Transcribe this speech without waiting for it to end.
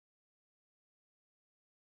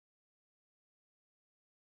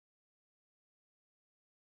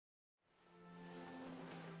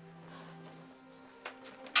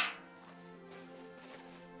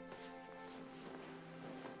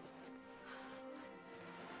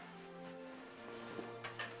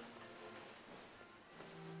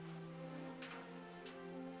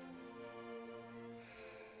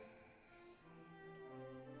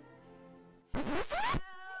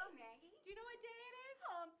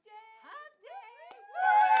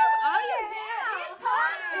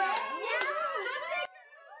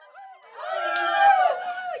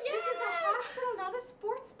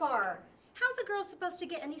girls supposed to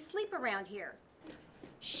get any sleep around here?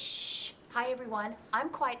 Shh. Hi, everyone. I'm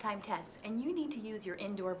Quiet Time Tess, and you need to use your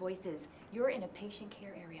indoor voices. You're in a patient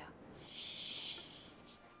care area. Shh.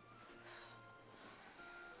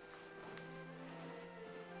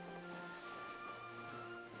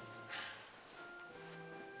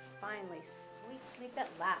 Finally, sweet sleep at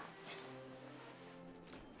last.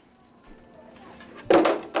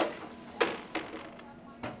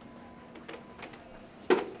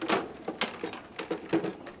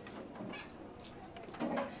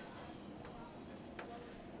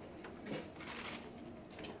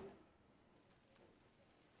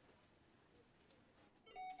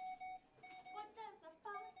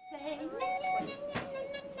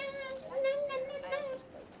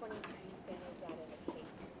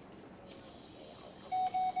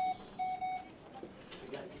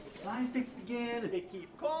 Sign fixed again. They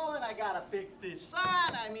keep calling. I gotta fix this sign.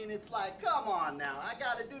 I mean, it's like, come on now. I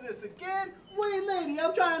gotta do this again. Wait, lady,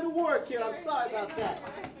 I'm trying to work here. I'm sorry about that.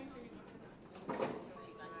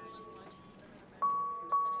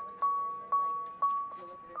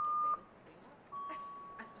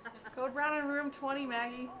 Code brown in room 20,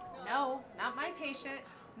 Maggie. No, not my patient.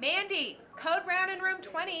 Mandy, code brown in room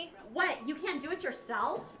 20. What? You can't do it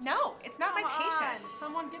yourself? No, it's not my patient.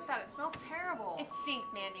 Someone get that. It smells terrible. It stinks,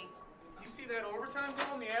 Mandy. You see that overtime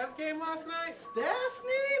goal in the Avs game last night?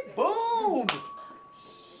 Stastny, boom!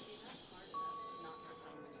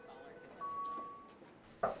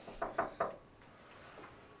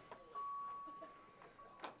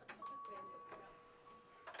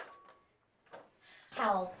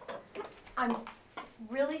 Hal, I'm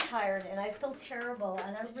really tired and I feel terrible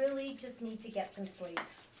and I really just need to get some sleep.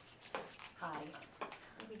 Hi.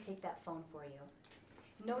 Let me take that phone for you.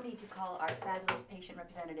 No need to call our fabulous patient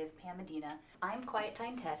representative, Pam Medina. I'm Quiet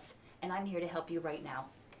Time Tess, and I'm here to help you right now.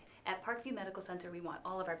 At Parkview Medical Center, we want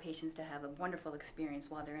all of our patients to have a wonderful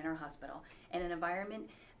experience while they're in our hospital, and an environment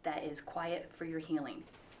that is quiet for your healing.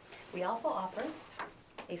 We also offer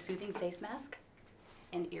a soothing face mask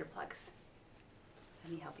and earplugs.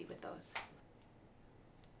 Let me help you with those.